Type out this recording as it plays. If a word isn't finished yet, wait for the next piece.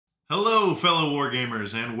Hello, fellow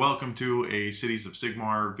wargamers, and welcome to a Cities of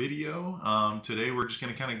Sigmar video. Today we're just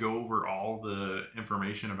going to kind of go over all the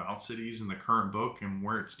information about cities in the current book and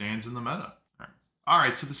where it stands in the meta.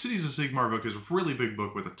 Alright, so the Cities of Sigmar book is a really big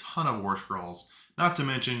book with a ton of war scrolls, not to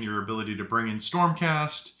mention your ability to bring in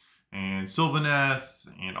Stormcast and Sylvaneth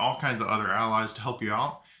and all kinds of other allies to help you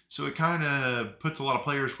out. So it kind of puts a lot of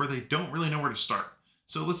players where they don't really know where to start.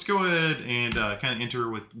 So let's go ahead and kind of enter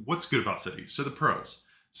with what's good about cities. So the pros.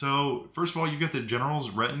 So first of all, you get the general's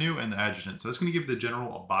retinue and the adjutant. So that's going to give the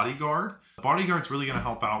general a bodyguard. The bodyguard's really going to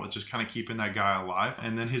help out with just kind of keeping that guy alive.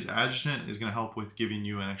 And then his adjutant is going to help with giving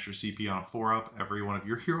you an extra CP on a 4-up every one of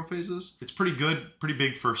your hero phases. It's pretty good, pretty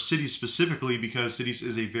big for cities specifically because cities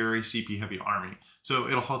is a very CP heavy army. So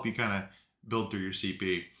it'll help you kind of build through your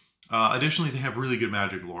CP. Additionally, they have really good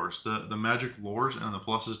magic lores. The magic lores and the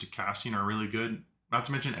pluses to casting are really good. Not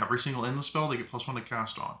to mention every single endless spell they get +1 to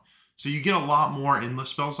cast on. So you get a lot more endless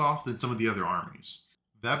spells off than some of the other armies.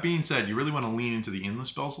 That being said, you really want to lean into the endless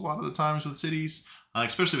spells a lot of the times with cities,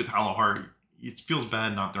 especially with Hollow Heart. It feels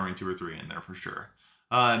bad not throwing 2 or 3 in there for sure.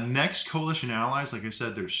 Next, Coalition Allies. Like I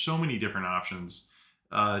said, there's so many different options.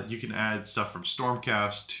 You can add stuff from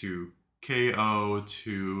Stormcast to KO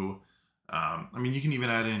to... I mean, you can even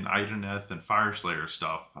add in Ideneth and Fireslayer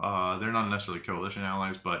stuff. They're not necessarily Coalition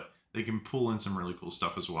Allies, but they can pull in some really cool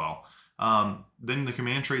stuff as well. Then the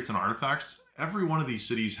command traits and artifacts. Every one of these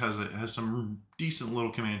cities has some decent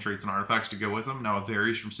little command traits and artifacts to go with them. Now it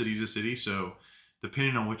varies from city to city, so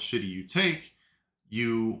depending on which city you take,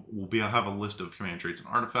 you will have a list of command traits and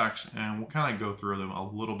artifacts, and we'll kind of go through them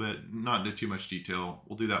a little bit, not into too much detail.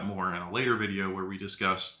 We'll do that more in a later video where we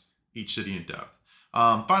discuss each city in depth.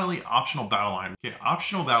 Finally, optional battle line. Okay,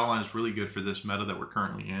 optional battle line is really good for this meta that we're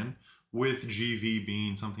currently in, with GV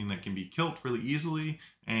being something that can be killed really easily,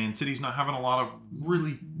 and cities not having a lot of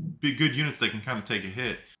really big good units that can kind of take a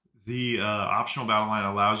hit. The optional battle line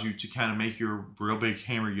allows you to kind of make your real big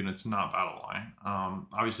hammer units not battle line.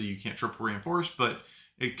 Obviously you can't triple reinforce, but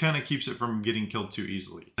it kind of keeps it from getting killed too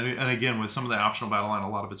easily. And again, with some of the optional battle line, a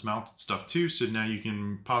lot of it's mounted stuff too, so now you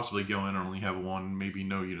can possibly go in and only have 1, maybe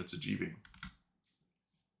no units of GV.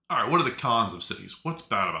 Alright, what are the cons of cities? What's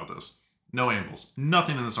bad about this? No angles.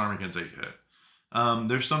 Nothing in this army can take a hit.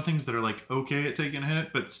 There's some things that are like okay at taking a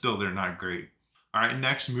hit, but still they're not great. All right,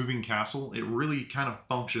 next, moving castle. It really kind of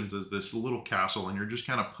functions as this little castle, and you're just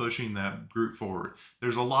kind of pushing that group forward.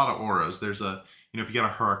 There's a lot of auras. There's a, if you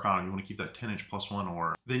got a Huracan, you want to keep that 10-inch +1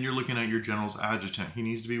 aura. Then you're looking at your general's adjutant. He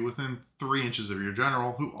needs to be within 3 inches of your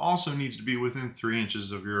general, who also needs to be within 3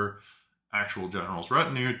 inches of your actual general's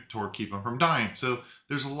retinue to keep them from dying. So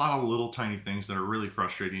there's a lot of little tiny things that are really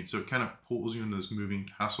frustrating. So it kind of pulls you into this moving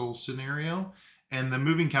castle scenario. And the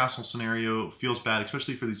moving castle scenario feels bad,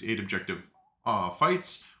 especially for these 8 objective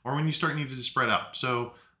fights, or when you start needing to spread out.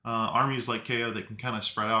 So armies like KO that can kind of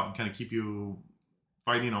spread out and kind of keep you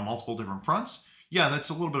fighting on multiple different fronts. Yeah, that's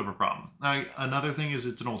a little bit of a problem. Now, another thing is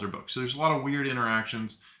it's an older book. So there's a lot of weird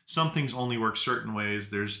interactions. Some things only work certain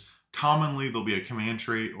ways. Commonly, there'll be a command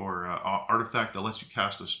trait or an artifact that lets you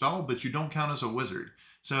cast a spell, but you don't count as a wizard.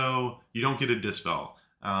 So you don't get a dispel.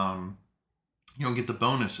 You don't get the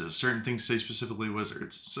bonuses. Certain things say specifically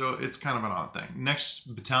wizards. So it's kind of an odd thing.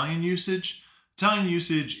 Next, battalion usage. Battalion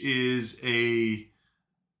usage is a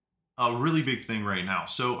really big thing right now.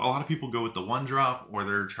 So a lot of people go with the 1-drop, or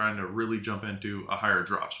they're trying to really jump into a higher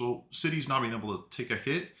drops. Well, cities not being able to take a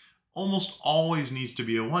hit almost always needs to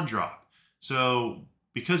be a 1-drop. So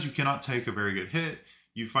because you cannot take a very good hit,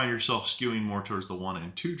 you find yourself skewing more towards the 1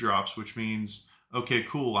 and 2 drops, which means, okay,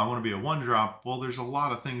 cool, I want to be a 1-drop. Well, there's a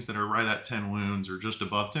lot of things that are right at 10 wounds or just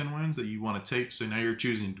above 10 wounds that you want to take. So now you're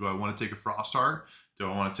choosing, do I want to take a Frost Heart?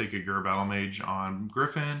 Do I want to take a Gur Battle Mage on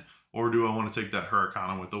Griffin? Or do I want to take that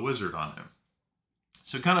Huracan with the Wizard on him?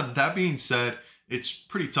 So kind of that being said, it's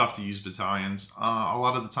pretty tough to use battalions. A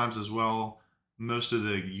lot of the times as well, most of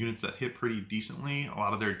the units that hit pretty decently, a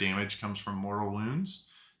lot of their damage comes from mortal wounds.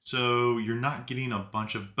 So you're not getting a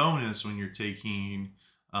bunch of bonus when you're taking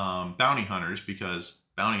bounty hunters, because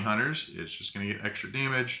bounty hunters, it's just going to get extra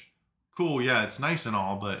damage. Cool, yeah, it's nice and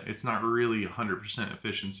all, but it's not really 100%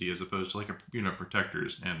 efficiency as opposed to like a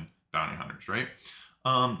protectors and bounty hunters, right?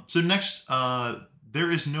 So next, there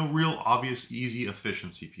is no real obvious easy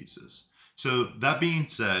efficiency pieces. So that being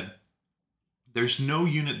said, there's no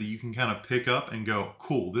unit that you can kind of pick up and go,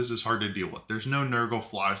 cool, this is hard to deal with. There's no Nurgle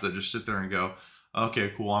flies that just sit there and go, okay,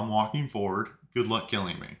 cool, I'm walking forward. Good luck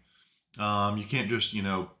killing me. You can't just,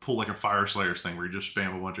 pull like a Fire Slayer's thing where you just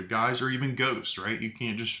spam a bunch of guys, or even Ghost, right? You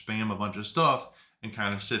can't just spam a bunch of stuff and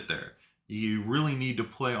kind of sit there. You really need to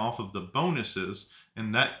play off of the bonuses,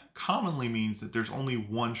 and that commonly means that there's only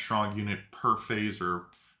 1 strong unit per phase or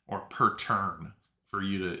or per turn for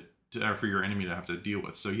you for your enemy to have to deal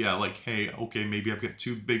with. So yeah, like, hey, okay, maybe I've got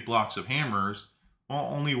 2 big blocks of hammers.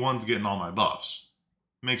 Well, only one's getting all my buffs.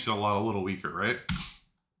 Makes it a little weaker, right?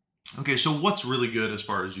 Okay, so what's really good as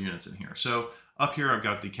far as units in here? So up here, I've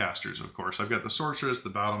got the casters, of course. I've got the Sorceress, the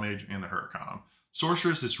Battle Mage, and the Huracanum.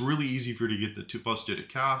 Sorceress, it's really easy for you to get the 2+ to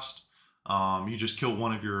cast. You just kill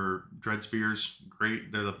one of your Dread Spears.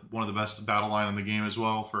 Great. They're one of the best battle line in the game as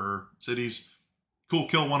well for cities. Cool,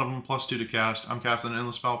 kill one of them, +2 to cast. I'm casting an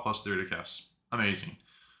endless spell, +3 to cast. Amazing.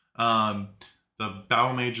 The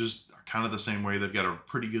Battle Mages are kind of the same way. They've got a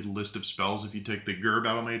pretty good list of spells. If you take the Gur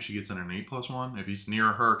Battle Mage, he gets an innate +1. If he's near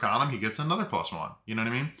a Huracanum, he gets another +1. You know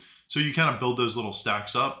what I mean? So you kind of build those little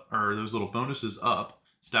stacks up, or those little bonuses up,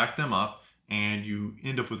 stack them up, and you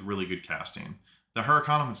end up with really good casting. The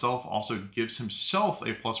Huracanum itself also gives himself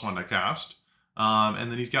a +1 to cast, and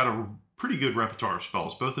then he's got a pretty good repertoire of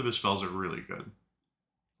spells. Both of his spells are really good.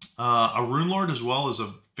 A Rune Lord as well is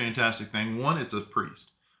a fantastic thing. One, it's a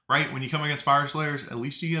priest, right? When you come against Fire Slayers, at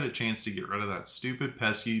least you get a chance to get rid of that stupid,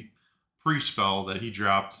 pesky priest spell that he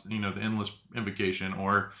dropped, you know, the Endless Invocation,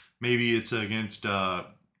 or maybe it's against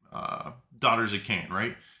Daughters of Cain,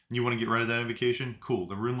 right? And you want to get rid of that invocation? Cool.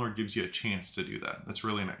 The Rune Lord gives you a chance to do that. That's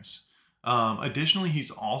really nice. Additionally,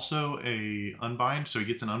 he's also a Unbind, so he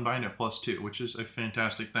gets an Unbind at +2, which is a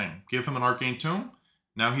fantastic thing. Give him an Arcane Tome.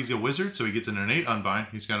 Now he's a wizard, so he gets an innate Unbind.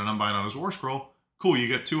 He's got an Unbind on his War Scroll. Cool, you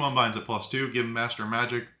get 2 Unbinds at +2. Give him Master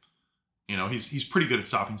Magic. You know, he's pretty good at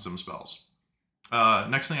stopping some spells.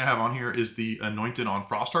 Next thing I have on here is the Anointed on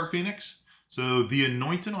Frostheart Phoenix. So the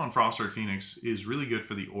Anointed on Frostheart Phoenix is really good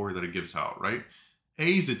for the aura that it gives out, right?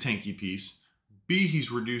 A is a tanky piece. B,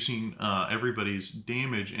 he's reducing everybody's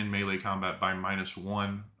damage in melee combat by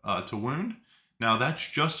 -1 to wound. Now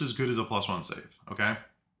that's just as good as a +1 save, okay?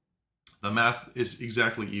 The math is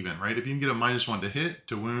exactly even, right? If you can get a -1 to hit,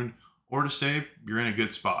 to wound, or to save, you're in a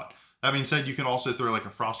good spot. That being said, you can also throw like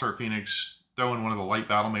a Frostheart Phoenix, throw in one of the light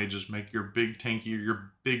battle mages, make your big tanky, or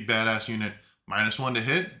your big badass unit -1 to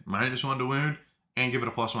hit, -1 to wound, and give it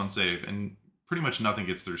a +1 save. And pretty much nothing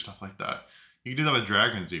gets through stuff like that. You can do that with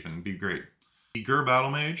dragons even, it'd be great. The Gur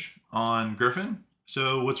Battle Mage on Griffin.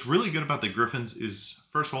 So what's really good about the Griffins is,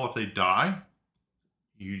 first of all, if they die,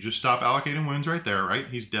 you just stop allocating wounds right there, right?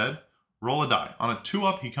 He's dead. Roll a die. On a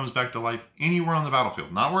 2-up, he comes back to life anywhere on the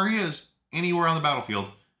battlefield. Not where he is, anywhere on the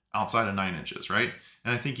battlefield outside of 9 inches, right?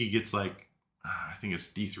 And I think he gets like, I think it's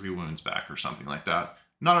D3 wounds back or something like that.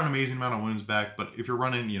 Not an amazing amount of wounds back, but if you're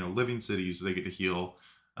running, you know, Living Cities, they get to heal.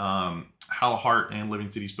 Hallheart and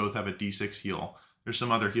Living Cities both have a D6 heal. There's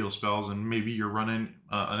some other heal spells, and maybe you're running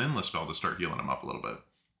an Endless spell to start healing them up a little bit.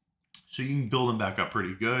 So you can build them back up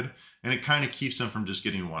pretty good, and it kind of keeps them from just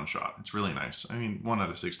getting one shot. It's really nice. I mean, 1 out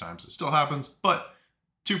of 6 times it still happens, but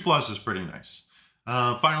 2+ is pretty nice.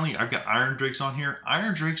 Finally, I've got Iron Drakes on here.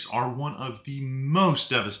 Iron Drakes are one of the most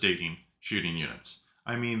devastating shooting units.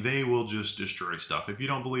 I mean, they will just destroy stuff. If you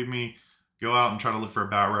don't believe me, go out and try to look for a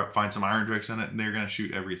battle rep, find some Iron Drakes in it, and they're going to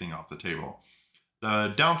shoot everything off the table.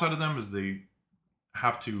 The downside of them is they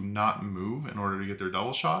have to not move in order to get their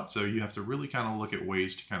double shot, so you have to really kind of look at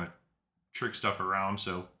ways to kind of trick stuff around.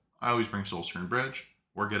 So I always bring Soulstring Bridge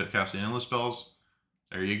or get at casting endless spells.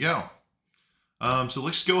 There you go. So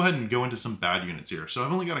let's go ahead and go into some bad units here. So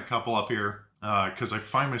I've only got a couple up here because I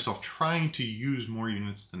find myself trying to use more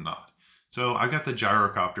units than not. So I've got the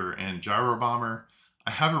Gyrocopter and Gyro Bomber.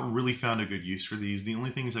 I haven't really found a good use for these. The only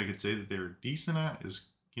things I could say that they're decent at is,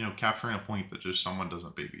 you know, capturing a point that just someone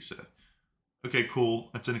doesn't babysit. Okay, cool.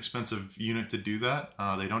 That's an expensive unit to do that.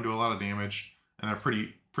 They don't do a lot of damage, and they're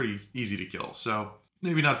pretty easy to kill. So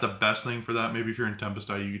maybe not the best thing for that. Maybe if you're in Tempest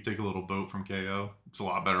Eye, you could take a little boat from KO. It's a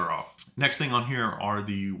lot better off. Next thing on here are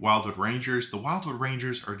the Wildwood Rangers. The Wildwood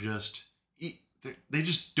Rangers are just, they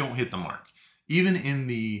just don't hit the mark. Even in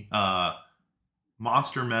the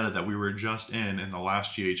monster meta that we were just in the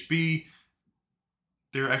last GHB,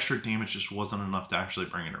 their extra damage just wasn't enough to actually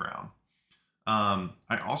bring it around.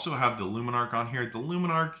 I also have the Luminarch on here. The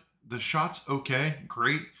Luminarch, the shot's okay,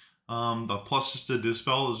 great. The pluses to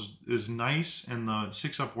Dispel is nice, and the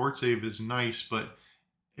 6-up ward save is nice, but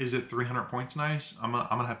is it 300 points nice? I'm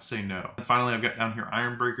gonna have to say no. And finally, I've got down here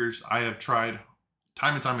Iron Breakers. I have tried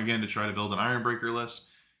time and time again to try to build an Iron Breaker list.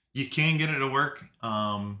 You can get it to work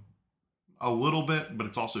a little bit, but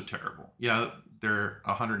it's also terrible. Yeah, they're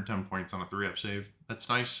 110 points on a 3-up save. That's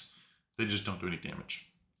nice. They just don't do any damage.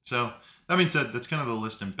 So that being said, that's kind of the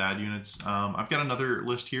list in bad units. I've got another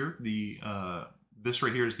list here. This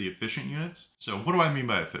right here is the efficient units. So what do I mean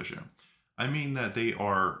by efficient? I mean that they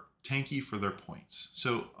are tanky for their points.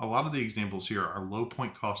 So a lot of the examples here are low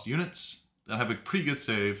point cost units that have a pretty good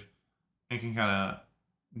save and can kind of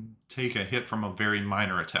take a hit from a very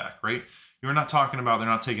minor attack, right? You're not talking about they're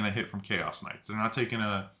not taking a hit from Chaos Knights. They're not taking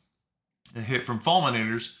a hit from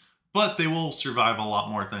Fulminators, but they will survive a lot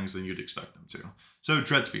more things than you'd expect them to. So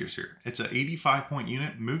Dread Spears here. It's an 85-point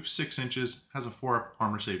unit, moves 6 inches, has a 4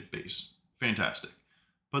 armor save base. Fantastic.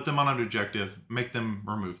 Put them on an objective, make them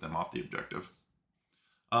remove them off the objective.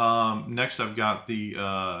 Next, I've got the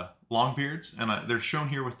Longbeards, and they're shown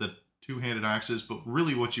here with the 2-handed axes, but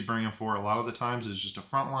really what you bring them for a lot of the times is just a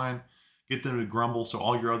front line, get them to grumble so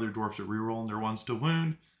all your other dwarfs are rerolling their ones to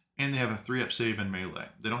wound, and they have a 3-up save in melee.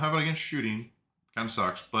 They don't have it against shooting, kind of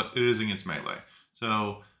sucks, but it is against melee.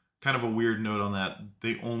 So kind of a weird note on that.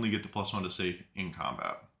 They only get the +1 to save in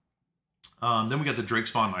combat. Then we got the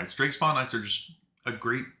Drakespawn Knights. Drakespawn Knights are just a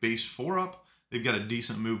great base 4-up. They've got a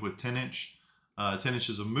decent move with 10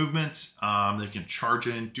 inches of movement. They can charge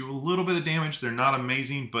in, do a little bit of damage. They're not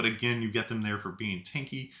amazing, but again, you get them there for being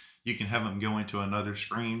tanky. You can have them go into another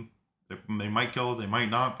screen. They might kill, they might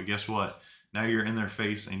not, but guess what? Now you're in their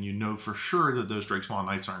face, and you know for sure that those Drakespawn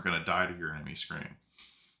Knights aren't going to die to your enemy screen.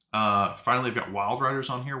 Finally, I've got Wild Riders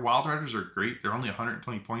on here. Wild Riders are great. They're only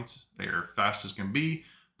 120 points. They are fast as can be,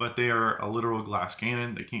 but they are a literal glass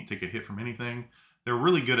cannon. They can't take a hit from anything. They're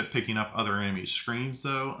really good at picking up other enemies' screens,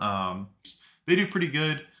 though. They do pretty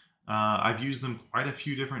good. I've used them quite a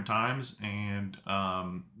few different times, and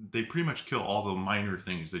they pretty much kill all the minor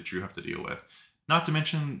things that you have to deal with. Not to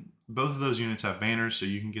mention, both of those units have banners, so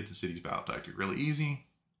you can get the city's battle tactic really easy.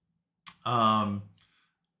 The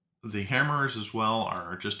Hammerers as well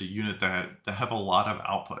are just a unit that have a lot of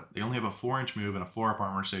output. They only have a 4-inch move and a 4-up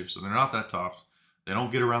armor save, so they're not that tough. They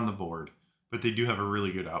don't get around the board, but they do have a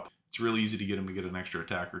really good output. It's really easy to get them to get an extra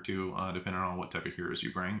attack or two, depending on what type of heroes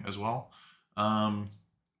you bring as well. And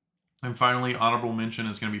finally, honorable mention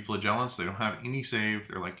is going to be Flagellants. They don't have any save.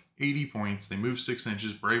 They're like 80 points. They move 6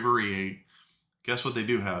 inches, bravery 8. Guess what they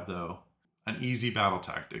do have, though? An easy battle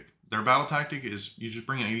tactic. Their battle tactic is you just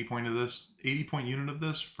bring an 80-point unit of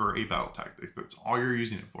this for a battle tactic. That's all you're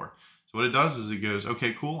using it for. So what it does is it goes,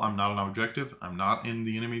 okay, cool, I'm not an objective. I'm not in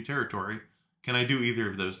the enemy territory. Can I do either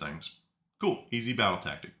of those things? Cool, easy battle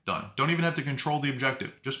tactic, done. Don't even have to control the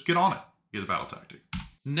objective. Just get on it, get the battle tactic.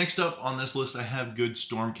 Next up on this list, I have good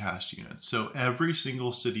Stormcast units. So every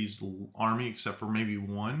single city's army, except for maybe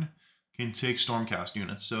one, can take Stormcast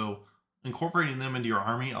units. So incorporating them into your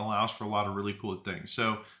army allows for a lot of really cool things.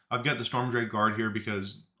 So I've got the Stormdrake Guard here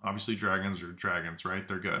because obviously dragons are dragons, right?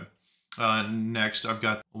 They're good. Next, I've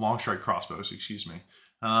got Longstrike Crossbows, excuse me.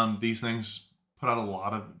 These things put out a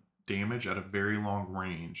lot of damage at a very long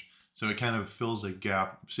range. So it kind of fills a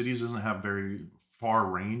gap. Cities doesn't have very far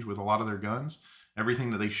range with a lot of their guns.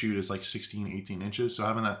 Everything that they shoot is like 16, 18 inches. So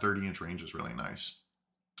having that 30-inch range is really nice.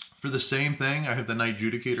 For the same thing, I have the Knight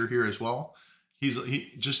Judicator here as well.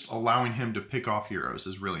 He just allowing him to pick off heroes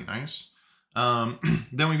is really nice.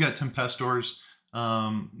 Then we've got Tempestors.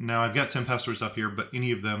 Now I've got Tempestors up here, but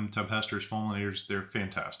any of them, Tempestors, Fulminators, they're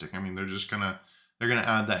fantastic. I mean, they're gonna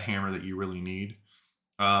add that hammer that you really need.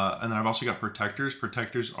 And then I've also got Protectors.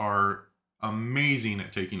 Protectors are amazing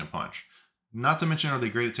at taking a punch. Not to mention, are they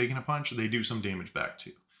great at taking a punch? They do some damage back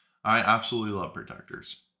too. I absolutely love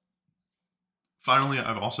Protectors. Finally,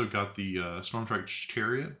 I've also got the Stormstrike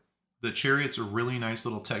Chariot. The Chariot's a really nice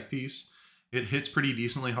little tech piece. It hits pretty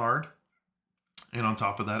decently hard. And on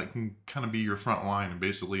top of that, it can kind of be your front line and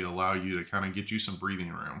basically allow you to kind of get you some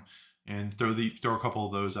breathing room and throw a couple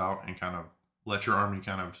of those out and kind of let your army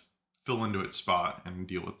kind of fill into its spot and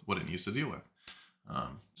deal with what it needs to deal with.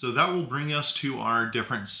 So that will bring us to our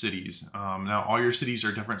different cities. Now, all your cities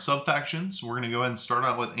are different sub-factions. We're going to go ahead and start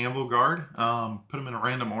out with Anvil Guard, put them in a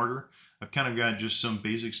random order. I've kind of got just some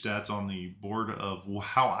basic stats on the board of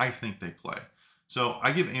how I think they play. So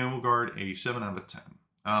I give Anvil Guard a 7 out of 10.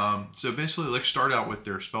 So basically, let's start out with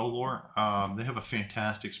their spell lore. They have a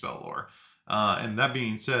fantastic spell lore. And that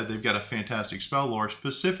being said, they've got a fantastic spell lore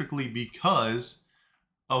specifically because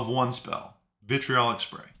of one spell, Vitriolic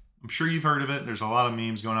Spray. I'm sure you've heard of it. There's a lot of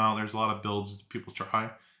memes going out. There's a lot of builds that people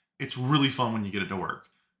try. It's really fun when you get it to work.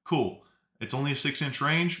 Cool. It's only a 6-inch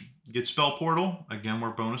range. Get Spell Portal. Again,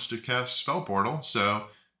 we're bonus to cast Spell Portal. So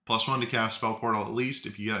 +1 to cast Spell Portal at least.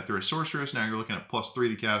 If you get it through a Sorceress, now you're looking at +3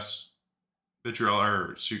 to cast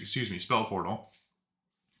Spell Portal.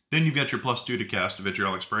 Then you've got your +2 to cast a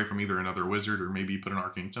Vitriolic Spray from either another wizard or maybe you put an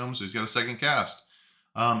Arcane Tome, so he's got a second cast.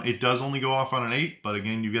 It does only go off on an 8, but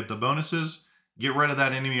again, you get the bonuses. Get rid of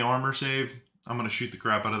that enemy armor save. I'm going to shoot the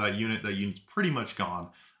crap out of that unit. That unit's pretty much gone.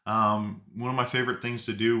 One of my favorite things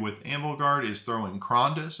to do with Anvil Guard is throw in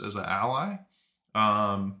Krondys as an ally.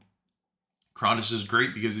 Krondys is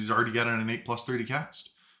great because he's already got an 8 +3 to cast.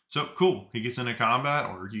 So cool, he gets into combat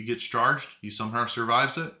or he gets charged, he somehow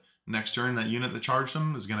survives it. next turn, that unit that charged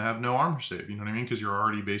them is going to have no armor save. You know what I mean? Because you're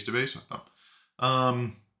already base to base with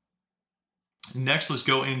them. Next, let's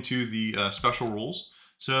go into the special rules.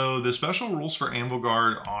 So the special rules for Anvil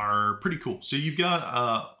Guard are pretty cool. So you've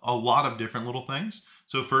got a lot of different little things.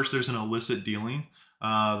 So first, there's an illicit dealing.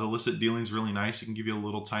 The illicit dealing is really nice. It can give you a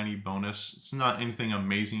little tiny bonus. It's not anything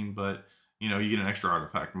amazing, but you know, you get an extra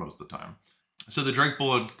artifact most of the time. So the Drake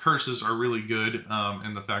Bullet curses are really good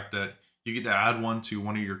in the fact that you get to add one to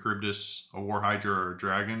one of your Charybdis, a War Hydra, or a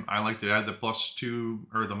Dragon. I like to add the +2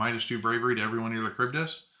 or the -2 bravery to everyone near the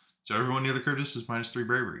Charybdis. So everyone near the Charybdis is -3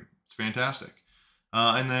 bravery. It's fantastic.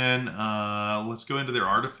 And then let's go into their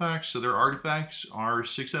artifacts. So their artifacts are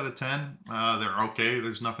 6 out of 10. They're okay.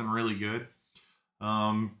 There's nothing really good.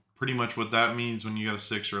 Pretty much what that means when you got a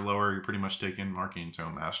 6 or lower, you're pretty much taking Arcane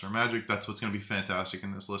Tome, Master Magic. That's what's going to be fantastic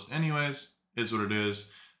in this list anyways. Is what it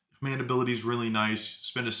is. Command ability is really nice.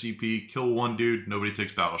 Spend a CP, kill one dude. Nobody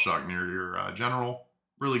takes Battle Shock near your general.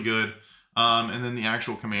 Really good. And then the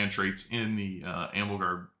actual command traits in the Anvil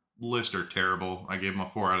Guard list are terrible. I gave them a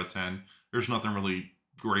 4 out of 10. There's nothing really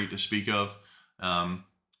great to speak of.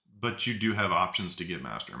 But you do have options to get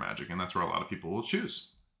Master Magic, and that's where a lot of people will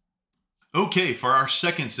choose. Okay, for our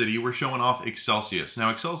second city, we're showing off Excelsius.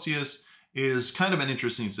 Now, Excelsius is kind of an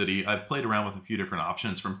interesting city. I've played around with a few different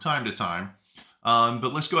options from time to time.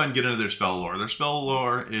 But let's go ahead and get into their spell lore. Their spell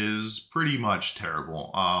lore is pretty much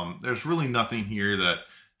terrible. There's really nothing here that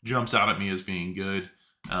jumps out at me as being good.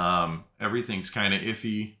 Everything's kind of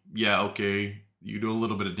iffy. Yeah, okay, you do a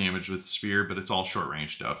little bit of damage with Spear, but it's all short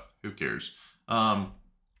range stuff. Who cares? Now,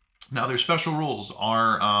 their special rules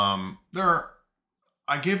are,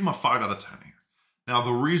 I gave them a 5 out of 10 here. Now,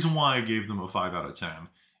 the reason why I gave them a 5 out of 10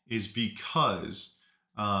 is because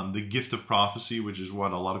the Gift of Prophecy, which is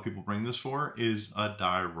what a lot of people bring this for, is a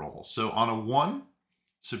die roll. So on a 1,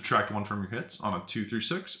 subtract 1 from your hits. On a 2 through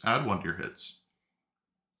 6, add 1 to your hits.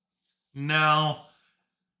 Now,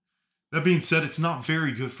 that being said, it's not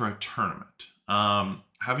very good for a tournament.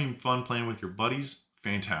 Having fun playing with your buddies,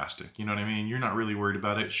 fantastic. You know what I mean? You're not really worried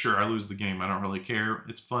about it. Sure, I lose the game. I don't really care.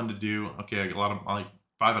 It's fun to do. Okay, I get like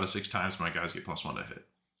 5 out of 6 times my guys get +1 to hit.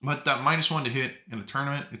 But that -1 to hit in a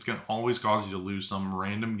tournament, it's going to always cause you to lose some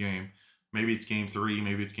random game. Maybe it's game 3,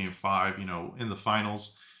 maybe it's game 5, you know, in the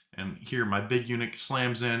finals. And here, my big unit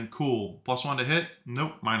slams in. Cool. +1 to hit?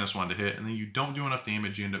 Nope. -1 to hit. And then you don't do enough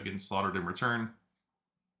damage. You end up getting slaughtered in return.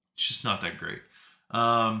 It's just not that great.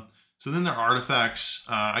 So then their artifacts,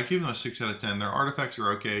 I gave them a 6 out of 10. Their artifacts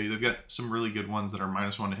are okay. They've got some really good ones that are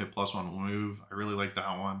 -1 to hit, +1 move. I really like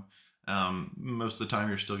that one. Most of the time,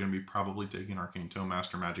 you're still going to be probably taking Arcane Tome,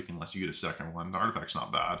 Master Magic, unless you get a second one. The artifact's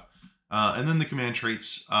not bad. And then the command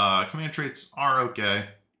traits. Command traits are okay.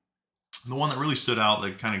 The one that really stood out,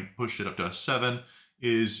 that kind of pushed it up to a 7,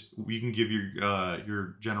 is you can give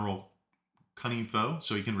your general Cunning Foe,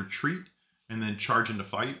 so he can retreat and then charge into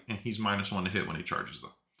fight, and he's -1 to hit when he charges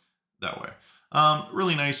them. That way.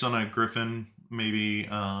 Really nice on a Griffin, maybe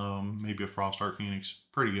a Frostheart Phoenix.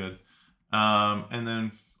 Pretty good. And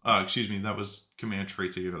then, excuse me, that was command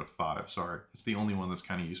traits. I gave it a 5. Sorry. It's the only one that's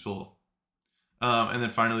kind of useful. And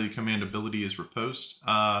then finally, the command ability is Riposte.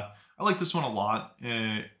 I like this one a lot.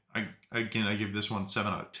 I give this one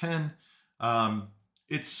 7 out of 10.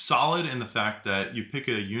 It's solid in the fact that you pick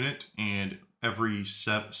a unit and every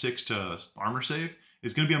 6 to armor save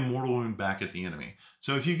is going to be a mortal wound back at the enemy.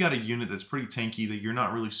 So if you've got a unit that's pretty tanky that you're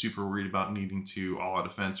not really super worried about needing to all-out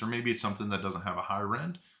defense, or maybe it's something that doesn't have a high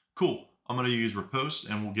rend, cool. I'm going to use Riposte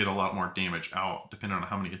and we'll get a lot more damage out depending on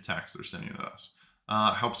how many attacks they're sending at us.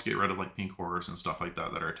 Helps get rid of like pink horrors and stuff like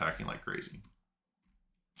that are attacking like crazy.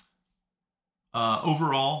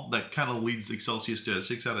 Overall, that kind of leads Excelsius to a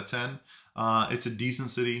 6 out of 10. It's a decent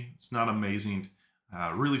city. It's not amazing.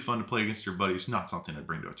 Really fun to play against your buddies. Not something to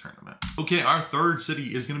bring to a tournament. Okay, our third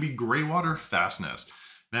city is going to be Greywater Fastness.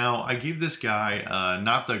 Now, I gave this guy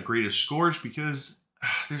not the greatest scores because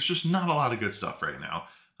there's just not a lot of good stuff right now.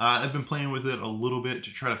 I've been playing with it a little bit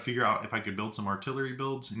to try to figure out if I could build some artillery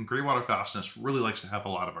builds, and Greywater Fastness really likes to have a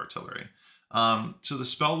lot of artillery. So the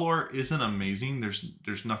spell lore isn't amazing.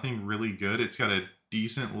 There's nothing really good. It's got a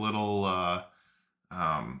decent little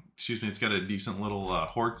it's got a decent little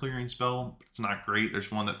horde clearing spell, but it's not great. There's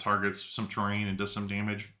one that targets some terrain and does some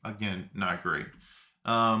damage. Again, not great.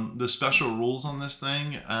 The special rules on this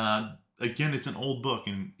thing, again, it's an old book,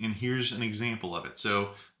 and here's an example of it.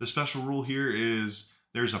 So the special rule here is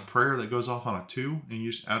there's a prayer that goes off on a 2, and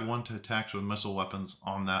you just add 1 to attacks with missile weapons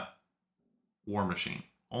on that war machine.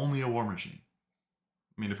 Only a war machine.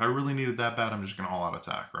 I mean, if I really needed that bad, I'm just going to all-out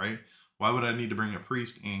attack, right? Why would I need to bring a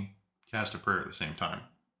priest and cast a prayer at the same time?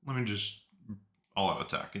 Let me just all-out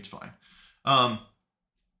attack. It's fine.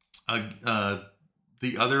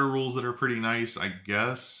 The other rules that are pretty nice, I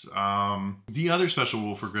guess. The other special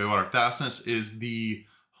rule for Greywater Fastness is the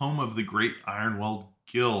home of the Great Ironweld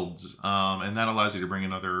Guilds, and that allows you to bring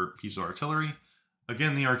another piece of artillery.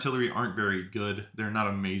 Again, the artillery aren't very good. They're not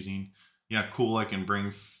amazing. Yeah, cool, I can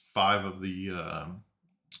bring 5 of the,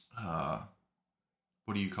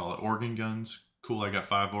 what do you call it, organ guns. Cool, I got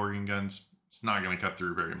 5 organ guns. It's not going to cut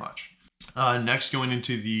through very much. Next, going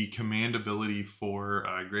into the command ability for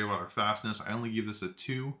Greywater Fastness, I only give this a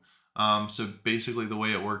 2. So basically the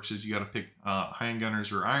way it works is you got to pick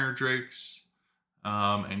handgunners or iron drakes,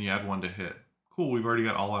 and you add 1 to hit. Cool, we've already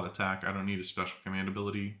got all-out attack. I don't need a special command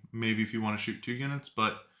ability. Maybe if you want to shoot 2 units,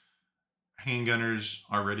 but handgunners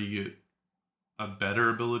already get a better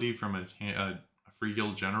ability from a free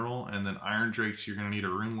guild general, and then iron drakes, you're going to need a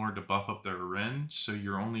rune lord to buff up their Ren, so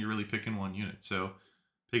you're only really picking 1 unit. So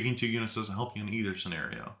picking 2 units doesn't help you in either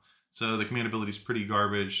scenario. So the command ability is pretty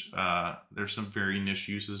garbage. There's some very niche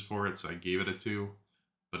uses for it, so I gave it a 2,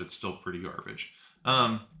 but it's still pretty garbage.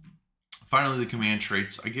 Finally, the command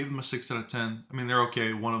traits. I gave them a 6 out of 10. I mean, they're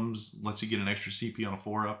okay. One of them lets you get an extra CP on a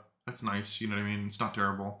 4-up. That's nice, you know what I mean? It's not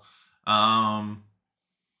terrible.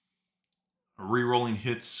 Rerolling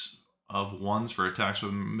hits of 1s for attacks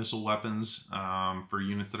with missile weapons for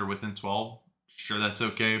units that are within 12. Sure, that's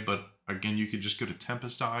okay, but again, you could just go to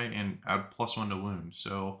Tempest Eye and add +1 to wound.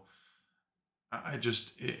 So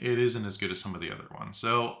it isn't as good as some of the other ones.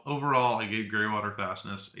 So overall, I gave Greywater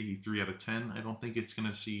Fastness a 3 out of 10. I don't think it's going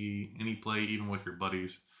to see any play even with your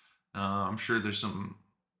buddies. I'm sure there's some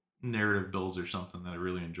narrative builds or something that I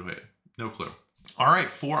really enjoy it. No clue. All right,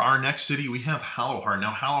 for our next city, we have Hallowheart.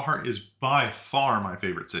 Now, Hallowheart is by far my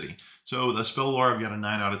favorite city. So the spell lore, I've got a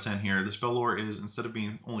 9 out of 10 here. The spell lore is, instead of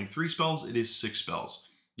being only 3 spells, it is 6 spells.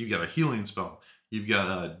 You've got a healing spell. You've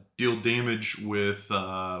got deal damage with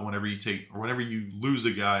whenever you lose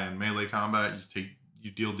a guy in melee combat,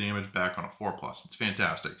 you deal damage back on a 4+. It's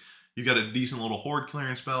fantastic. You've got a decent little horde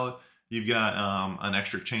clearing spell. You've got an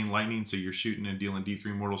extra chain lightning, so you're shooting and dealing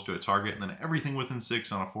D3 mortals to a target, and then everything within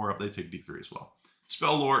 6 on a 4-up, they take D3 as well.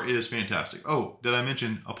 Spell lore is fantastic. Oh, did I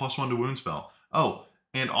mention a +1 to wound spell? Oh,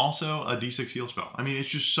 and also a D6 heal spell. I mean, it's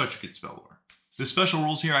just such a good spell lore. The special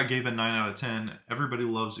rules here, I gave a 9 out of 10. Everybody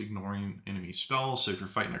loves ignoring enemy spells, so if you're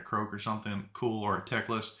fighting a croak or something cool or a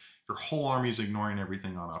techless, your whole army is ignoring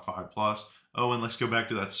everything on a 5+. Oh, and let's go back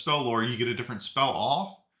to that spell lore. You get a different spell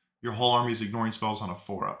off. Your whole army is ignoring spells on a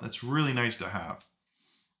 4-up. That's really nice to have.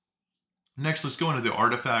 Next, let's go into the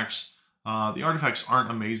artifacts. The artifacts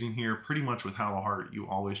aren't amazing here. Pretty much with Hallowheart, you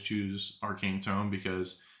always choose Arcane Tome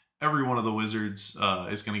because every one of the wizards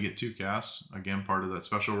is going to get 2 casts. Again, part of that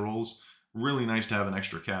special rules. Really nice to have an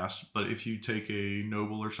extra cast. But if you take a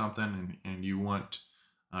noble or something and you want,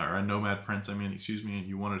 or a nomad prince, I mean, excuse me, and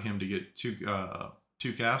you wanted him to get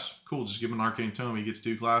 2 casts, cool. Just give him an Arcane Tome. He gets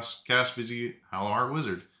 2 casts because he's a Hallowheart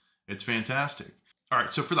wizard. It's fantastic. All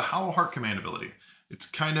right, so for the Hallowheart command ability, it's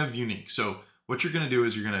kind of unique. So what you're going to do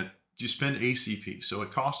is you spend a CP. So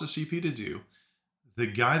it costs a CP to do. The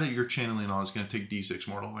guy that you're channeling on is going to take D6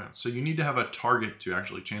 mortal wounds. So you need to have a target to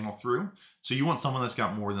actually channel through. So you want someone that's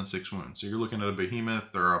got more than 6 wounds. So you're looking at a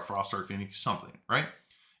Behemoth or a Frostheart Phoenix, something, right?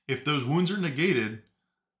 If those wounds are negated,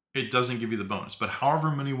 it doesn't give you the bonus. But however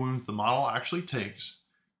many wounds the model actually takes,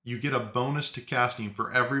 you get a bonus to casting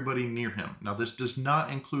for everybody near him. Now, this does not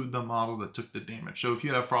include the model that took the damage. So if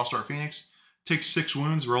you have Frostheart Phoenix, take 6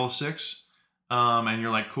 wounds, roll a 6, and you're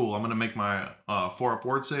like, cool, I'm going to make my 4-up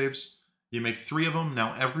ward saves. You make 3 of them.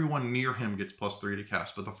 Now, everyone near him gets +3 to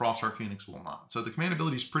cast, but the Frostheart Phoenix will not. So the command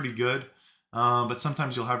ability is pretty good, but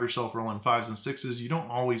sometimes you'll have yourself rolling 5s and 6s. You don't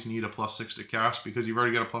always need a +6 to cast because you've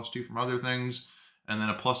already got a +2 from other things. And then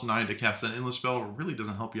a +9 to cast that endless spell really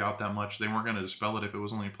doesn't help you out that much. They weren't going to dispel it if it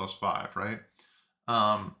was only +5, right?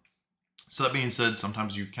 So that being said,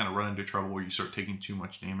 sometimes you kind of run into trouble where you start taking too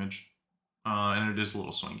much damage, and it is a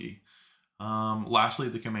little swingy. Lastly,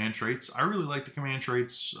 the command traits. I really like the command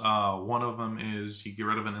traits. One of them is you get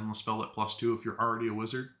rid of an endless spell at +2 if you're already a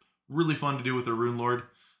wizard. Really fun to do with a Rune Lord.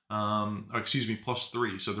 Excuse me,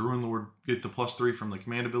 +3. So the Rune Lord get the +3 from the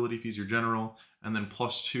command ability if he's your general, and then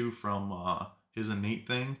 +2 from his innate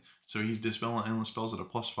thing. So he's dispelling endless spells at a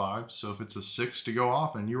 +5. So if it's a 6 to go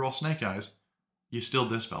off and you roll Snake Eyes, you still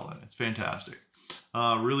dispel it. It's fantastic.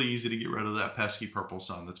 Really easy to get rid of that pesky purple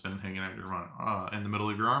sun that's been hanging out in the middle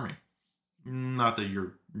of your army. Not that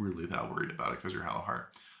you're really that worried about it because you're Hallowheart.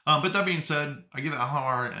 But that being said, I give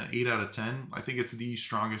Hallowheart an 8 out of 10. I think it's the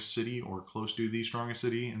strongest city or close to the strongest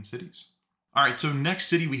city in cities. All right, so next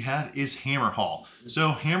city we have is Hammerhall.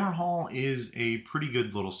 So Hammerhall is a pretty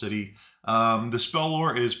good little city. The spell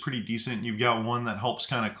lore is pretty decent. You've got one that helps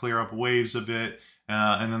kind of clear up waves a bit,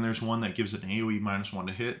 And then there's one that gives it an AoE -1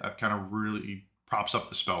 to hit. That kind of really props up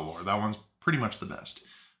the spell lore. That one's pretty much the best.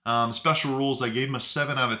 Special rules, I gave him a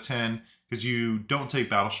 7 out of 10 because you don't take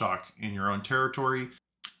Battle Shock in your own territory.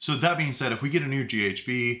 So that being said, if we get a new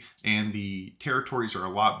GHB and the territories are a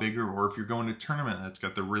lot bigger, or if you're going to a tournament that's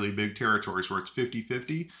got the really big territories where it's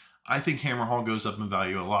 50-50, I think Hammer Hall goes up in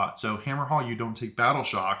value a lot. So Hammer Hall, you don't take Battle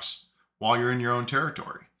Shocks while you're in your own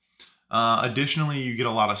territory. Additionally, you get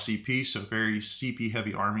a lot of CP, so very CP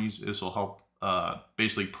heavy armies. This will help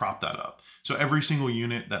basically prop that up. So every single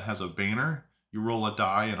unit that has a banner, you roll a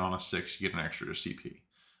die, and on a 6, you get an extra CP.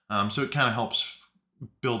 So it kind of helps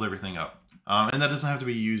build everything up. And that doesn't have to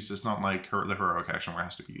be used. It's not like the heroic action where it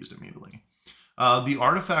has to be used immediately. The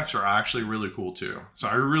artifacts are actually really cool too. So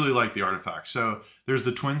I really like the artifacts. So there's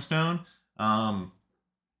the Twin Stone.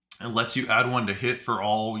 It lets you add 1 to hit for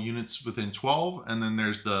all units within 12. And then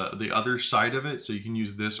there's the other side of it. So you can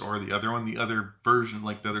use this or the other one. The other version,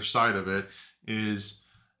 like the other side of it, is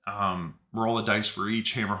roll a dice for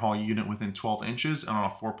each Hammer Hall unit within 12 inches. And on a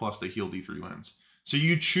 4+, they heal D3 wounds. So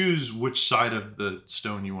you choose which side of the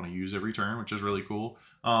stone you want to use every turn, which is really cool.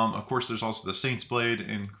 Of course, there's also the Saint's Blade,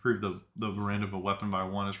 and improve the rend of a weapon by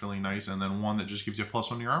 1 is really nice. And then one that just gives you a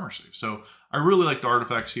 +1 to your armor save. So I really like the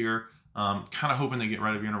artifacts here. Kind of hoping they get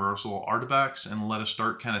rid of universal artifacts and let us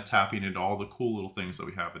start kind of tapping into all the cool little things that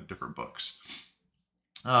we have in different books.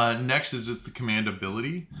 Next is just the command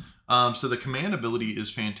ability. So the command ability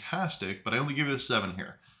is fantastic, but I only give it a 7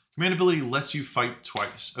 here. Command ability lets you fight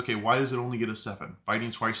twice. Okay, why does it only get a 7?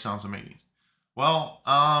 Fighting twice sounds amazing. Well,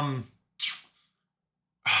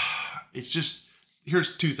 it's just,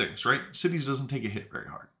 here's 2 things, right? Cities doesn't take a hit very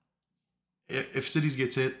hard. If cities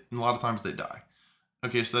gets hit, a lot of times they die.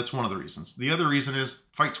 Okay, so that's one of the reasons. The other reason is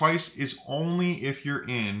fight twice is only if you're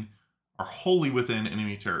in or wholly within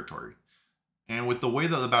enemy territory. And with the way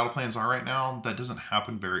that the battle plans are right now, that doesn't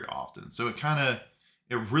happen very often. So it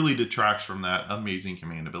really detracts from that amazing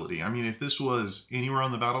command ability. I mean, if this was anywhere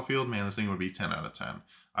on the battlefield, man, this thing would be 10 out of 10.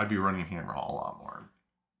 I'd be running Hammer Hall a lot more.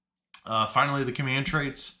 Finally, the command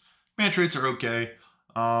traits. Command traits are okay.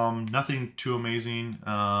 Nothing too amazing.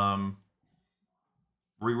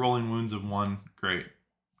 Rerolling wounds of 1, great.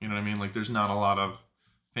 You know what I mean? Like, there's not a lot of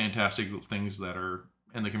fantastic things that are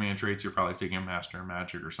in the command traits. You're probably taking Master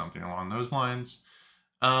Magic or something along those lines.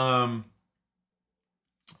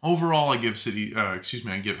 Overall, I give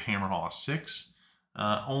I give Hammer Hall a 6,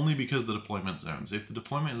 only because of the deployment zones. If the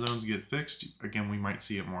deployment zones get fixed, again, we might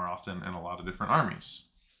see it more often in a lot of different armies.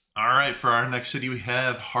 All right, for our next city, we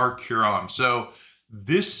have Harkuron. So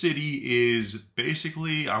this city is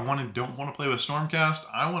basically, don't want to play with Stormcast.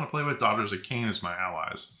 I want to play with Daughters of Cain as my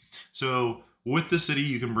allies. So with the city,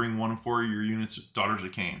 you can bring 1 of 4 of your units Daughters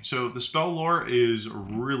of Cain. So the spell lore is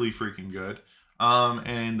really freaking good.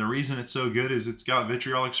 And the reason it's so good is it's got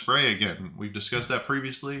Vitriolic Spray again. We've discussed that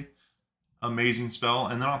previously. Amazing spell.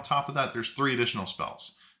 And then on top of that, there's 3 additional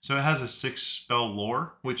spells. So it has a 6 spell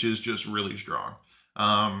lore, which is just really strong.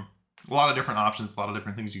 A lot of different options, a lot of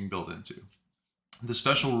different things you can build into. The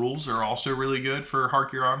special rules are also really good for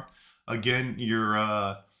Harkuron. Again, you're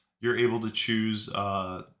able to choose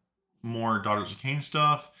more Daughters of Cain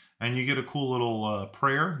stuff, and you get a cool little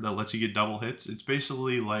prayer that lets you get double hits. It's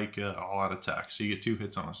basically like all-out attack. So you get 2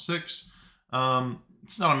 hits on a 6.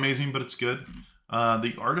 It's not amazing, but it's good.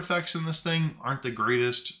 The artifacts in this thing aren't the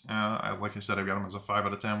greatest. Like I said, I've got them as a 5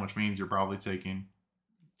 out of 10, which means you're probably taking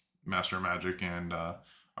Master Magic and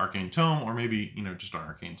Arcane Tome, or maybe, just an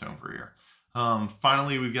Arcane Tome for a year.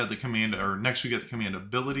 Finally, we've got the command, or next we got the command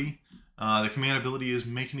ability. The command ability is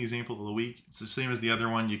Make an Example of the Weak. It's the same as the other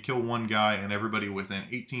one. You kill 1 guy and everybody within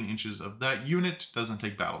 18 inches of that unit doesn't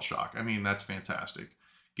take Battle Shock. I mean, that's fantastic.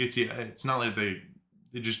 Gets you, it's not like they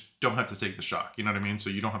just don't have to take the shock. You know what I mean?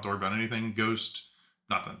 So you don't have to worry about anything. Ghost,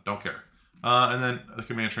 nothing. Don't care. And then the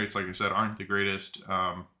command traits, like I said, aren't the greatest.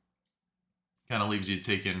 Kind of leaves you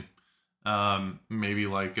taking maybe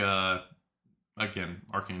like, again,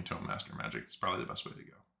 Arcane Tome, Master Magic is probably the best way to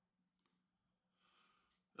go.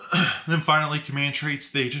 Then finally, command traits,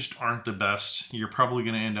 they just aren't the best. You're probably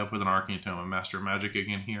going to end up with an Arcane Tome and Master Magic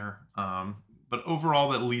again here. But overall,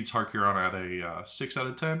 that leads Harkuron at a 6 out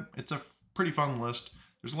of 10. It's a pretty fun list.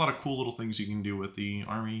 There's a lot of cool little things you can do with the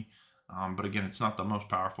army. But again, it's not the most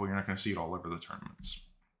powerful. You're not going to see it all over the tournaments.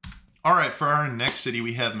 All right, for our next city,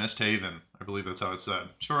 we have Misthaven. I believe that's how it's said.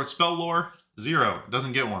 For its spell lore, 0. It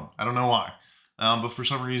doesn't get one. I don't know why. But for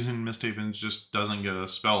some reason, Misthaven just doesn't get a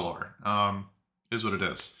spell lore. Is what it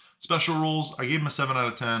is. Special rules, I gave him a 7 out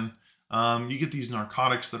of 10. You get these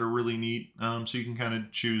narcotics that are really neat, so you can kind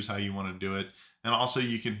of choose how you want to do it. And also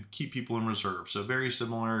you can keep people in reserve. So very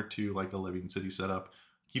similar to like the Living City setup.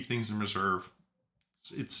 Keep things in reserve.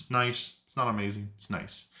 It's nice. It's not amazing. It's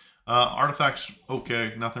nice. Artifacts,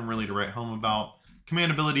 okay. Nothing really to write home about.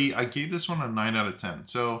 Command ability, I gave this one a 9 out of 10.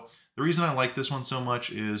 So the reason I like this one so much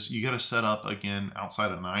is you got to set up, again,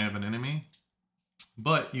 outside of 9 of an enemy.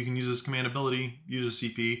 But you can use this command ability, use a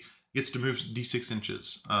CP, gets to move d6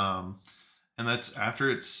 inches. And that's after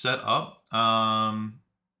it's set up.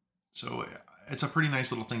 So it's a pretty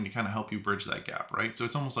nice little thing to kind of help you bridge that gap, right? So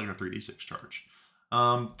it's almost like a 3d6 charge.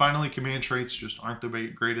 Finally, command traits just aren't the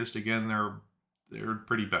greatest. Again, they're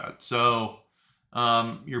pretty bad. So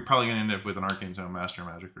you're probably going to end up with an Arcane Zone, Master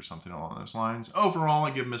Magic, or something along those lines. Overall,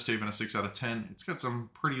 I give Misthaven a 6 out of 10. It's got some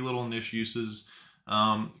pretty little niche uses.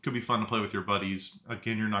 It could be fun to play with your buddies.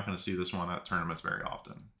 Again, you're not going to see this one at tournaments very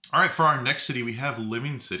often. All right, for our next city, we have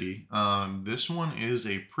Living City. This one is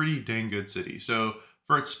a pretty dang good city. So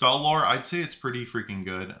for its spell lore, I'd say it's pretty freaking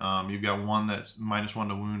good. You've got one that's -1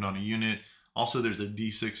 to wound on a unit. Also, there's a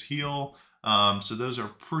d6 heal. So those are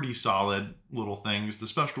pretty solid little things. The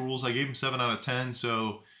special rules, I gave them 7 out of 10.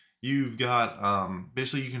 So you've got,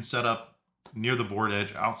 basically you can set up near the board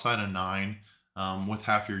edge outside of 9 with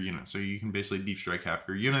half your units. So you can basically deep strike half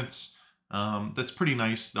your units. That's pretty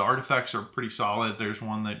nice. The artifacts are pretty solid. There's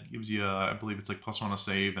one that gives you, I believe it's like +1 to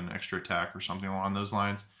save and extra attack or something along those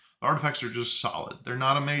lines. The artifacts are just solid. They're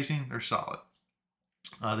not amazing, they're solid.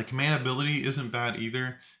 The command ability isn't bad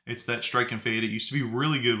either. It's that strike and fade. It used to be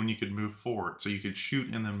really good when you could move forward. So you could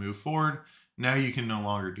shoot and then move forward. Now you can no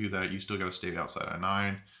longer do that. You still got to stay outside of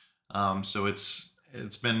 9. So it's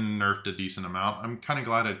been nerfed a decent amount. I'm kind of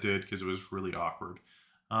glad it did because it was really awkward.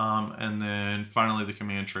 And then finally the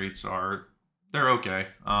command traits they're okay.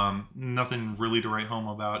 Nothing really to write home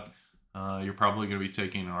about. You're probably going to be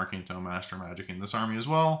taking an Arcane Tome, Master Magic in this army as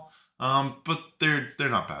well. But they're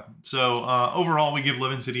not bad. So overall, we give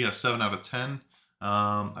Living City a 7 out of 10.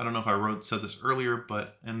 I don't know if I said this earlier,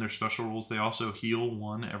 but in their special rules, they also heal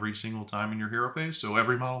 1 every single time in your hero phase. So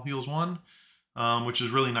every model heals 1, which is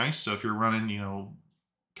really nice. So if you're running,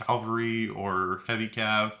 cavalry or heavy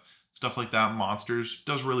cav, stuff like that, monsters,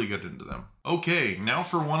 does really good into them. Okay, now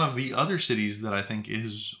for one of the other cities that I think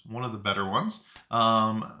is one of the better ones,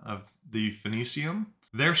 of the Phoenicium.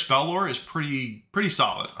 Their spell lore is pretty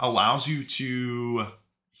solid. Allows you to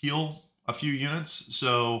heal a few units.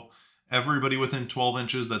 So everybody within 12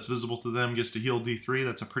 inches that's visible to them gets to heal D3.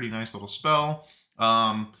 That's a pretty nice little spell.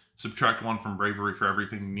 Subtract 1 from bravery for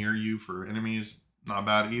everything near you for enemies. Not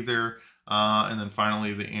bad either. And then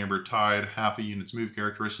finally, the Amber Tide, half a unit's move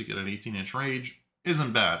characteristic at an 18-inch range.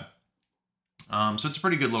 Isn't bad. So it's a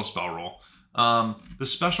pretty good little spell roll. The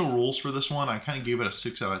special rules for this one, I kind of gave it a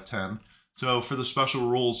 6 out of 10. So for the special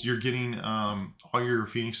rules, you're getting, all your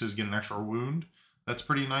Phoenixes get an extra wound. That's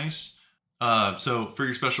pretty nice. So for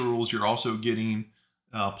your special rules, you're also getting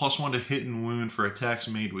 +1 to hit and wound for attacks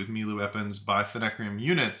made with melee weapons by Fennecrium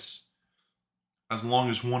units, as long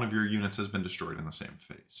as one of your units has been destroyed in the same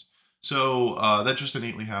phase. So that just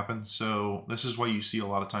innately happens. So this is why you see a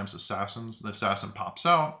lot of times assassins. The assassin pops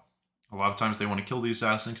out. A lot of times they want to kill the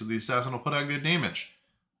assassin because the assassin will put out good damage.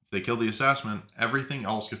 If they kill the assassin, everything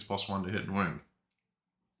else gets +1 to hit and wound.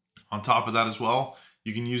 On top of that as well,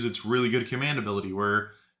 you can use its really good command ability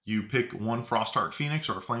where you pick one Frostheart Phoenix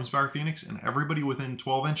or a Flamespire Phoenix, and everybody within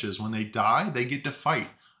 12 inches, when they die, they get to fight.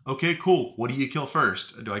 Okay, cool. What do you kill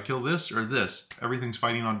first? Do I kill this or this? Everything's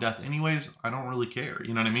fighting on death anyways. I don't really care.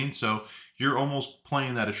 You know what I mean? So you're almost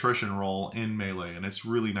playing that attrition role in melee, and it's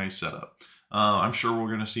really nice setup. I'm sure we're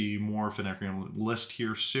going to see more Fennecrium list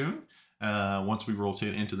here soon once we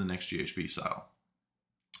rotate into the next GHB style.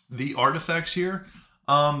 The artifacts here,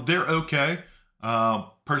 they're okay.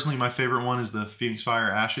 Personally, my favorite one is the Phoenix Fire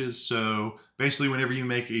Ashes. So basically, whenever you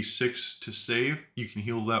make a 6 to save, you can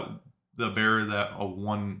heal the bearer a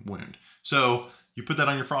 1 wound. So you put that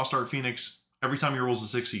on your Frostheart Phoenix. Every time he rolls a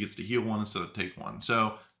 6, he gets to heal 1 instead of take 1.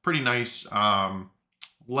 So pretty nice.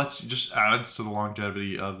 Let's just adds to the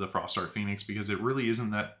longevity of the Frostheart Phoenix because it really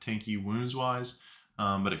isn't that tanky wounds wise,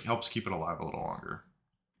 but it helps keep it alive a little longer.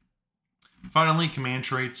 Finally, command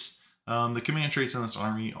traits. The command traits in this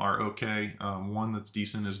army are okay. One that's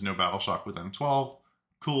decent is no battle shock within 12.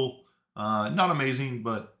 Cool. Not amazing,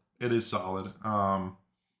 but it is solid.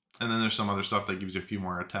 And then there's some other stuff that gives you a few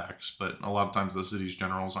more attacks, but a lot of times the city's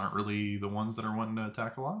generals aren't really the ones that are wanting to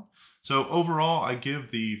attack a lot. So overall, I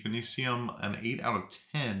give the Phoenicium an 8 out of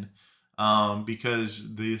 10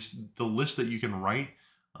 because the list that you can write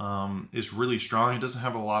is really strong. It doesn't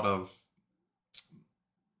have a lot of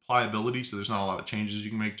pliability, so there's not a lot of changes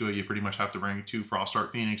you can make to it. You pretty much have to bring 2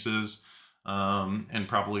 Frostheart Phoenixes and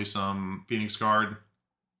probably some Phoenix Guard,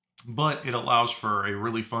 but it allows for a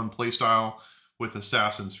really fun playstyle with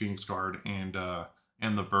Assassins, Phoenix Guard, and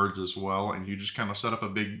and the birds as well. And you just kind of set up a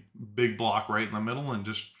big block right in the middle and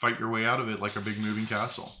just fight your way out of it like a big moving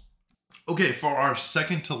castle. Okay, for our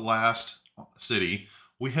second to last city,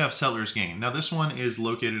 we have Settlers Gain. Now this one is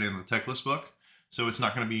located in the Teclis book, so it's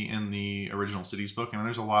not going to be in the original cities book, and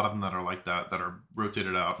there's a lot of them that are like that are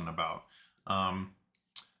rotated out and about.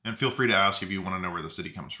 And feel free to ask if you want to know where the city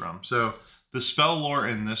comes from. So the spell lore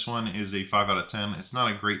in this one is a 5 out of 10. It's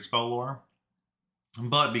not a great spell lore,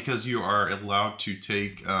 but because you are allowed to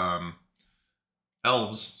take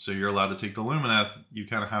elves, so you're allowed to take the Lumineth, you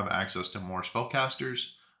kind of have access to more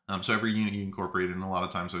spellcasters. So every unit you incorporate in, a lot of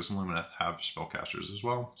times those Lumineth have spellcasters as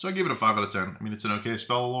well. So I give it a 5 out of 10. I mean, it's an okay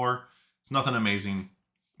spell lore. It's nothing amazing.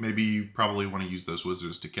 Maybe you probably want to use those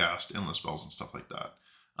wizards to cast endless spells and stuff like that.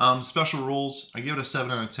 Special rules, I give it a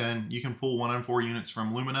 7 out of 10. You can pull 1 in 4 units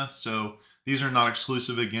from Lumineth. So these are not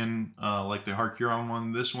exclusive again, like the Harcuron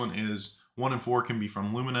one. This one is 1 in 4 can be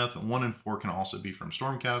from Lumineth. 1 in 4 can also be from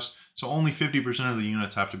Stormcast. So only 50% of the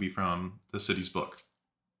units have to be from the city's book.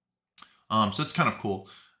 So it's kind of cool.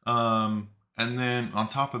 And then on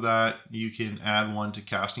top of that, you can add 1 to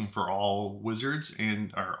casting for all wizards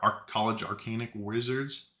and our college arcanic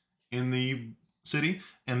wizards in the city.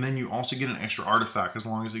 And then you also get an extra artifact as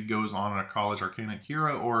long as it goes on a college arcanic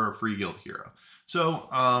hero or a free guild hero. So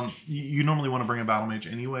you normally want to bring a battle mage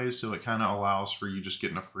anyway, so it kind of allows for you just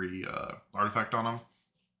getting a free artifact on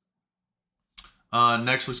them.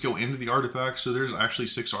 Next, let's go into the artifacts. So there's actually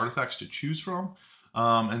 6 artifacts to choose from.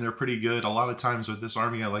 And they're pretty good. A lot of times with this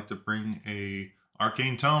army, I like to bring a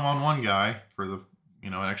arcane tome on one guy for the,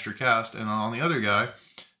 an extra cast, and on the other guy,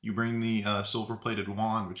 you bring the silver-plated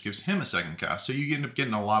wand, which gives him a second cast. So you end up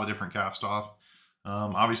getting a lot of different cast off.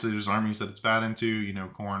 Obviously, there's armies that it's bad into.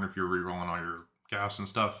 Khorne, if you're rerolling all your casts and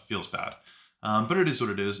stuff, feels bad. But it is what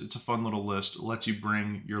it is. It's a fun little list. It lets you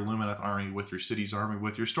bring your Lumineth army with your city's army,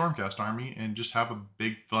 with your Stormcast army, and just have a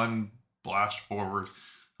big, fun blast forward.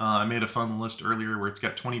 I made a fun list earlier where it's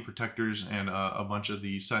got 20 protectors and a bunch of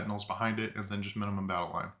the sentinels behind it, and then just minimum battle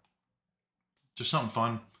line. Just something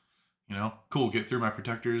fun, cool. Get through my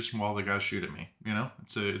protectors while the guys shoot at me.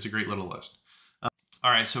 It's a great little list. All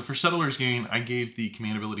right, so for Settlers Gain, I gave the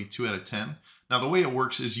command ability 2 out of 10. Now the way it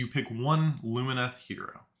works is you pick 1 Lumineth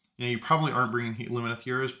hero. You probably aren't bringing Lumineth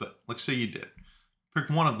heroes, but let's say you did. Pick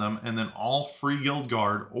 1 of them, and then all free guild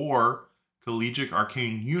guard or collegiate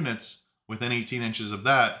arcane units within 18 inches of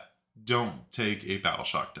that don't take a battle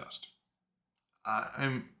shock test.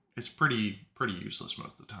 It's pretty useless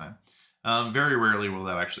most of the time. Very rarely will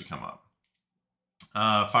that actually come up.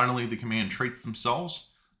 Finally, the command traits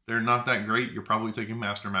themselves. They're not that great. You're probably taking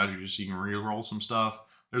Master Magic just so you can reroll some stuff.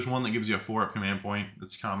 There's one that gives you a 4-up command point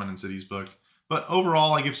that's common in City's book. But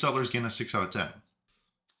overall, I give Settlers Gain a 6 out of 10.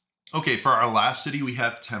 Okay, for our last city, we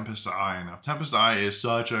have Tempest Eye. Now, Tempest Eye is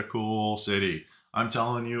such a cool city. I'm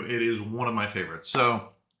telling you, it is one of my favorites. So,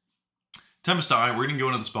 Tempest Eye, we're going to go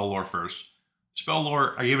into the spell lore first. Spell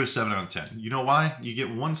lore, I gave it a 7 out of 10. You know why? You get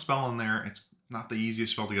 1 spell in there. It's not the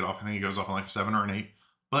easiest spell to get off. I think it goes off on like a 7 or an 8.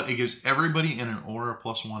 But it gives everybody in an aura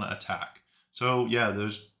 +1 attack. So, yeah,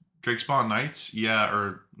 those Drakespawn Knights,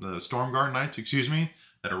 or the Stormguard Knights, excuse me,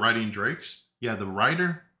 that are riding Drakes. Yeah, the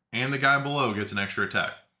rider and the guy below gets an extra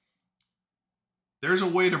attack. There's a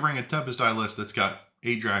way to bring a Tempest Eye list that's got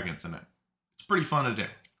 8 dragons in it. It's pretty fun to do.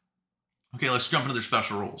 Okay, let's jump into their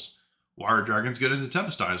special rules. Why are dragons good into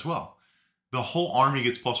Tempest Eye as well? The whole army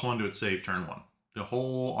gets +1 to its save turn 1. The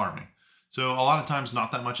whole army. So a lot of times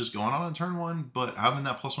not that much is going on in turn 1, but having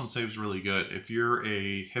that +1 save is really good. If you're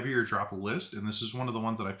a heavier drop list, and this is one of the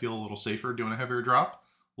ones that I feel a little safer doing a heavier drop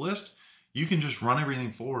list, you can just run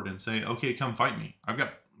everything forward and say, okay, come fight me.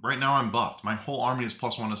 Right now I'm buffed. My whole army is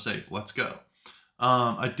 +1 to save. Let's go.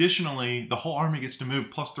 Additionally, the whole army gets to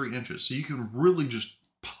move +3 inches. So you can really just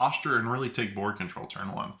posture and really take board control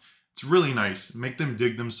turn 1. It's really nice. Make them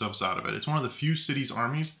dig themselves out of it. It's one of the few cities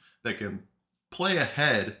armies that can play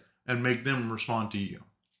ahead and make them respond to you.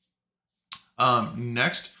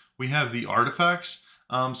 Next, we have the artifacts.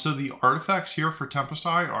 So the artifacts here for Tempest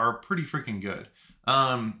Eye are pretty freaking good.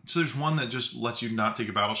 So there's one that just lets you not take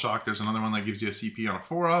a battle shock. There's another one that gives you a CP on a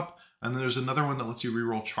 4-up. And then there's another one that lets you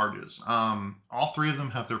reroll charges. All 3 of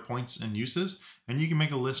them have their points and uses, and you can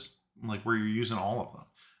make a list like where you're using all of them.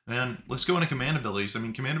 Then let's go into command abilities. I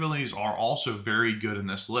mean, command abilities are also very good in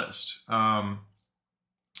this list.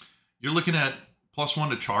 You're looking at +1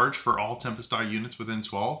 to charge for all Tempest Eye units within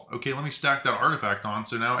 12. Okay, let me stack that artifact on.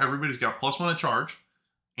 So now everybody's got +1 to charge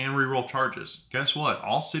and reroll charges. Guess what?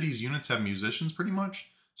 All cities units have musicians pretty much.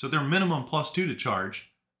 So they're minimum +2 to charge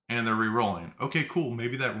and they're rerolling. Okay, cool.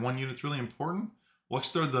 Maybe that 1 unit's really important. Let's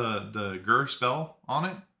throw the Gur spell on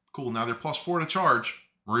it. Cool, now they're +4 to charge,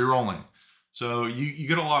 rerolling. So you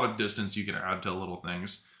get a lot of distance you can add to little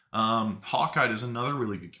things. Hawkeye is another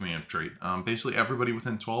really good command trait. Basically, everybody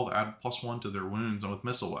within 12 add +1 to their wounds with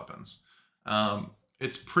missile weapons.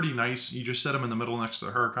 It's pretty nice. You just set them in the middle next to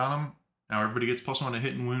the Huracanum. Now everybody gets +1 to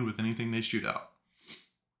hit and wound with anything they shoot out.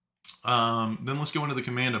 Then let's go into the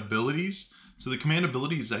command abilities. So the command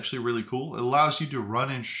ability is actually really cool. It allows you to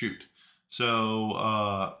run and shoot. So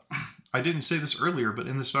I didn't say this earlier, but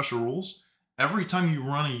in the special rules, every time you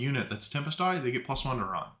run a unit that's Tempest Eye, they get +1 to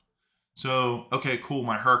run. So, okay, cool,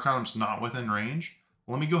 my Huracanum's not within range.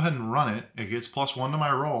 Let me go ahead and run it. It gets +1 to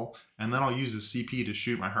my roll, and then I'll use a CP to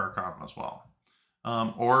shoot my Huracanum as well.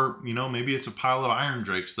 Or, you know, maybe it's a pile of Iron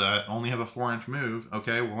Drakes that only have a 4-inch move.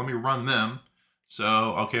 Okay, well, let me run them. So,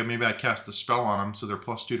 okay, maybe I cast the spell on them, so they're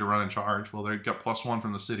 +2 to run and charge. Well, they've got +1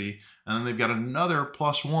 from the city, and then they've got another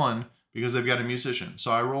 +1 because they've got a musician.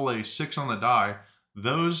 So I roll a 6 on the die.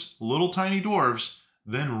 Those little tiny dwarves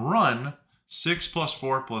then run 6 +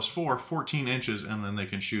 4 + 4, 14 inches, and then they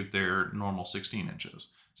can shoot their normal 16 inches.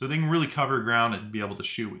 So they can really cover ground and be able to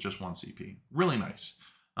shoot with just 1 CP. Really nice.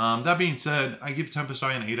 That being said, I give Tempest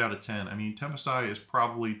Eye an 8 out of 10. I mean, Tempest Eye is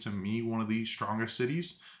probably, to me, one of the strongest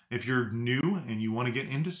cities. If you're new and you want to get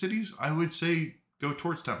into cities, I would say go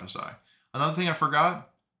towards Tempest Eye. Another thing I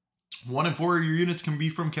forgot, 1 in 4 of your units can be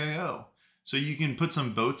from KO. So you can put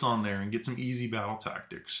some boats on there and get some easy battle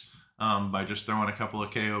tactics by just throwing a couple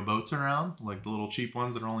of KO boats around, like the little cheap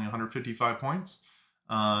ones that are only 155 points.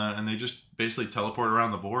 And they just basically teleport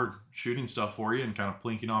around the board, shooting stuff for you and kind of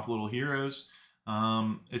plinking off little heroes.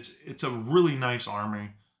 It's a really nice army.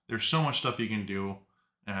 There's so much stuff you can do.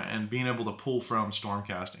 And being able to pull from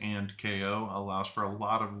Stormcast and KO allows for a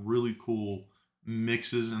lot of really cool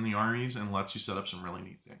mixes in the armies and lets you set up some really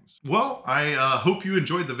neat things. Well, I hope you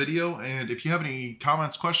enjoyed the video, and if you have any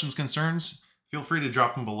comments, questions, concerns, feel free to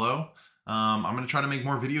drop them below. I'm going to try to make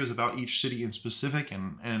more videos about each city in specific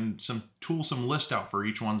and some list out for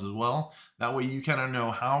each ones as well. That way you kind of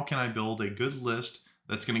know how can I build a good list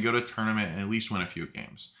that's going to go to tournament and at least win a few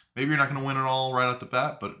games. Maybe you're not going to win it all right off the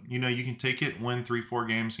bat, but you know you can take it, win 3-4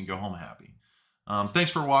 games, and go home happy.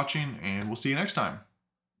 Thanks for watching, and we'll see you next time.